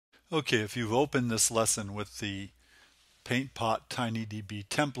Okay, if you've opened this lesson with the PaintPot TinyDb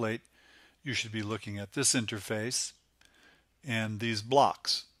template, you should be looking at this interface and these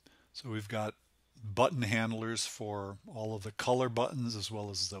blocks. So we've got button handlers for all of the color buttons as well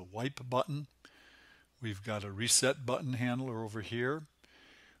as the wipe button. We've got a reset button handler over here.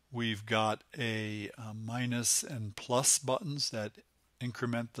 We've got a minus and plus buttons that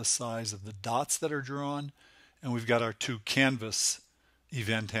increment the size of the dots that are drawn. And we've got our two canvas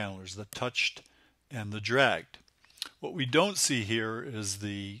event handlers, the touched and the dragged. What we don't see here is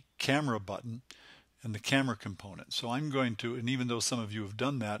the camera button and the camera component. So I'm going to, and even though some of you have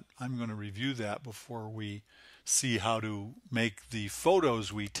done that, I'm going to review that before we see how to make the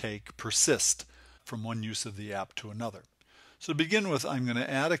photos we take persist from one use of the app to another. So to begin with, I'm going to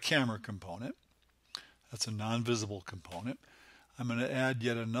add a camera component. That's a non-visible component. I'm going to add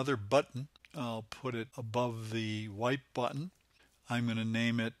yet another button. I'll put it above the wipe button. I'm going to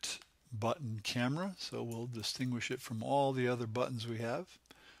name it button camera, so we'll distinguish it from all the other buttons we have.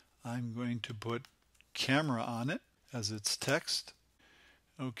 I'm going to put camera on it as its text.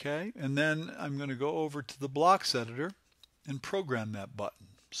 Okay, and then I'm going to go over to the blocks editor and program that button.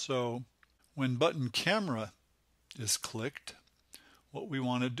 So when button camera is clicked, what we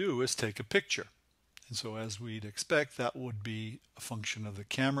want to do is take a picture. And so as we'd expect, that would be a function of the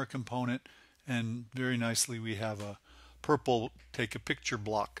camera component, and very nicely we have a purple take a picture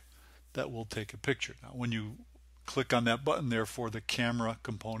block that will take a picture. Now when you click on that button, therefore the camera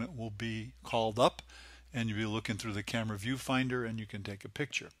component will be called up and you'll be looking through the camera viewfinder and you can take a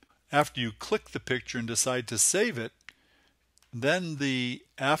picture. After you click the picture and decide to save it, then the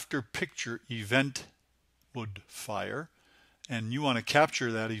after picture event would fire, and you want to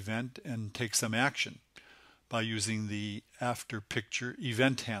capture that event and take some action by using the after picture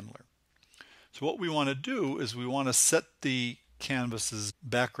event handler. So what we want to do is we want to set the canvas's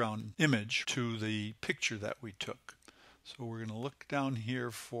background image to the picture that we took. So we're going to look down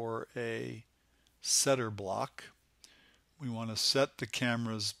here for a setter block. We want to set the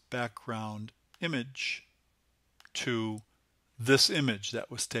camera's background image to this image that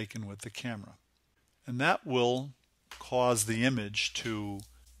was taken with the camera. And that will cause the image to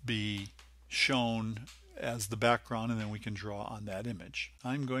be shown as the background, and then we can draw on that image.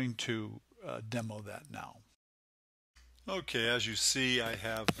 I'm going to demo that now. Okay, as you see, I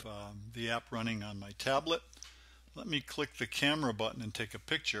have the app running on my tablet. Let me click the camera button and take a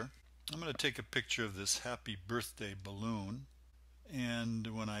picture. I'm going to take a picture of this happy birthday balloon,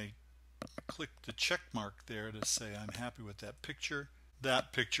 and when I click the check mark there to say I'm happy with that picture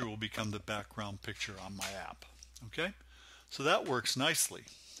will become the background picture on my app. Okay, so that works nicely.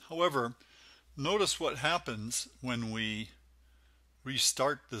 However, notice what happens when we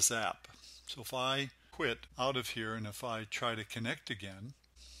restart this app. So if I quit out of here and if I try to connect again,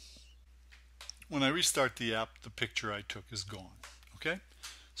 when I restart the app, the picture I took is gone. Okay,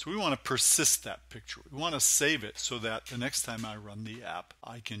 so we want to persist that picture. We want to save it so that the next time I run the app,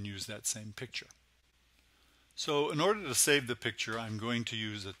 I can use that same picture. So in order to save the picture, I'm going to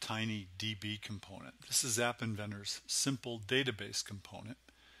use a TinyDb component. This is App Inventor's simple database component.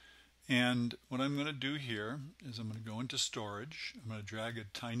 And what I'm going to do here is I'm going to go into storage. I'm going to drag a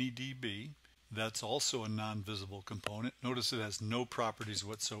TinyDb. That's also a non-visible component. Notice it has no properties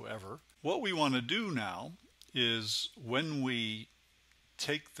whatsoever. What we want to do now is when we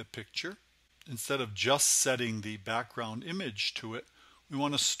take the picture, instead of just setting the background image to it, we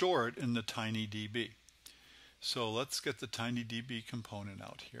want to store it in the TinyDb. So let's get the TinyDb component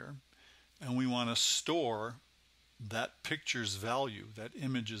out here, and we want to store that picture's value, that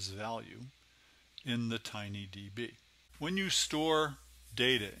image's value, in the TinyDb. When you store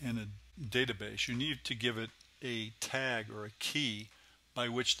data in a database, you need to give it a tag or a key by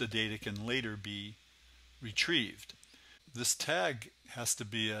which the data can later be retrieved. This tag has to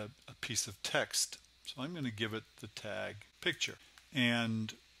be a piece of text, so I'm going to give it the tag picture.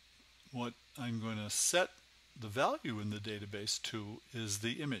 And what I'm going to set the value in the database to is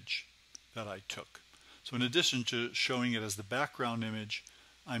the image that I took. So in addition to showing it as the background image,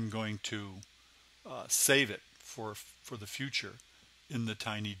 I'm going to save it for the future in the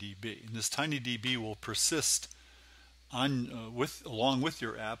TinyDb. And this TinyDb will persist along with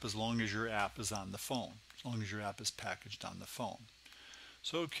your app as long as your app is on the phone, as long as your app is packaged on the phone.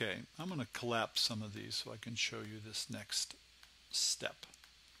 So okay, I'm going to collapse some of these so I can show you this next step.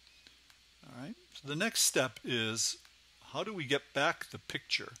 All right, so the next step is how do we get back the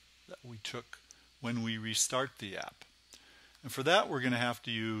picture that we took when we restart the app? And for that, we're going to have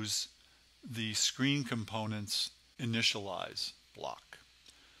to use the screen components initialize block.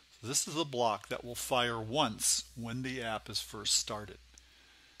 So this is a block that will fire once when the app is first started.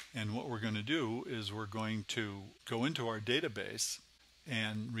 And what we're going to do is we're going to go into our database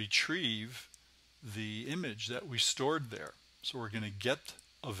and retrieve the image that we stored there. So we're going to get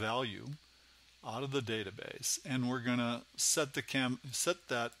a value out of the database, and we're going to set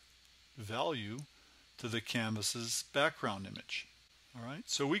that value to the canvas's background image. All right,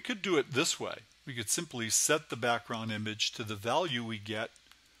 so we could do it this way. We could simply set the background image to the value we get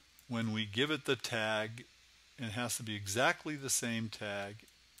when we give it the tag, and it has to be exactly the same tag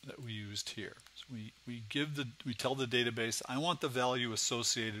that we used here. So we tell the database, I want the value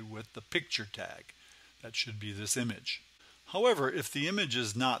associated with the picture tag. That should be this image. However, if the image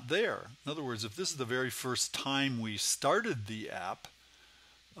is not there, in other words, if this is the very first time we started the app,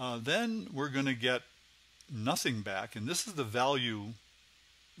 then we're going to get nothing back, and this is the value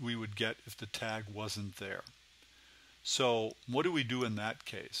we would get if the tag wasn't there. So what do we do in that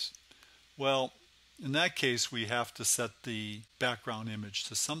case? Well, in that case we have to set the background image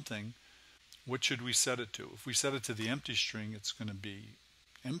to something. What should we set it to? If we set it to the empty string, it's going to be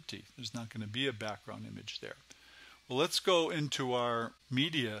empty. There's not going to be a background image there. Well, let's go into our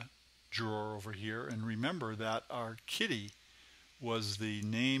media drawer over here and remember that our kitty was the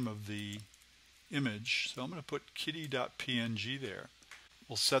name of the image. So I'm going to put kitty.png there.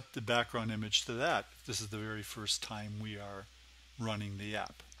 We'll set the background image to that if this is the very first time we are running the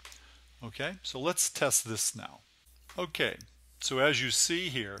app. Okay, so let's test this now. Okay, so as you see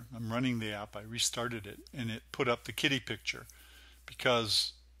here, I'm running the app. I restarted it and it put up the kitty picture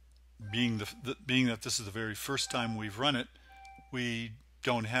because being that this is the very first time we've run it, we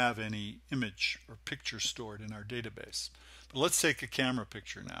don't have any image or picture stored in our database. But let's take a camera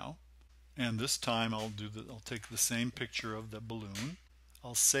picture now, and this time I'll take the same picture of the balloon.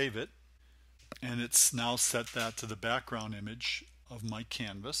 I'll save it, and it's now set that to the background image of my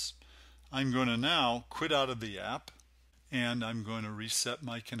canvas. I'm going to now quit out of the app, and I'm going to reset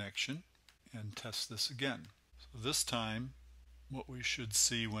my connection and test this again. So this time what we should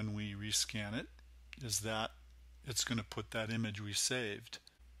see when we rescan it is that it's going to put that image we saved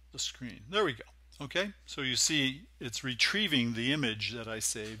the screen. There we go. Okay, so you see it's retrieving the image that I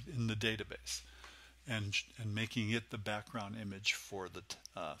saved in the database and making it the background image for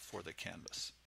the canvas.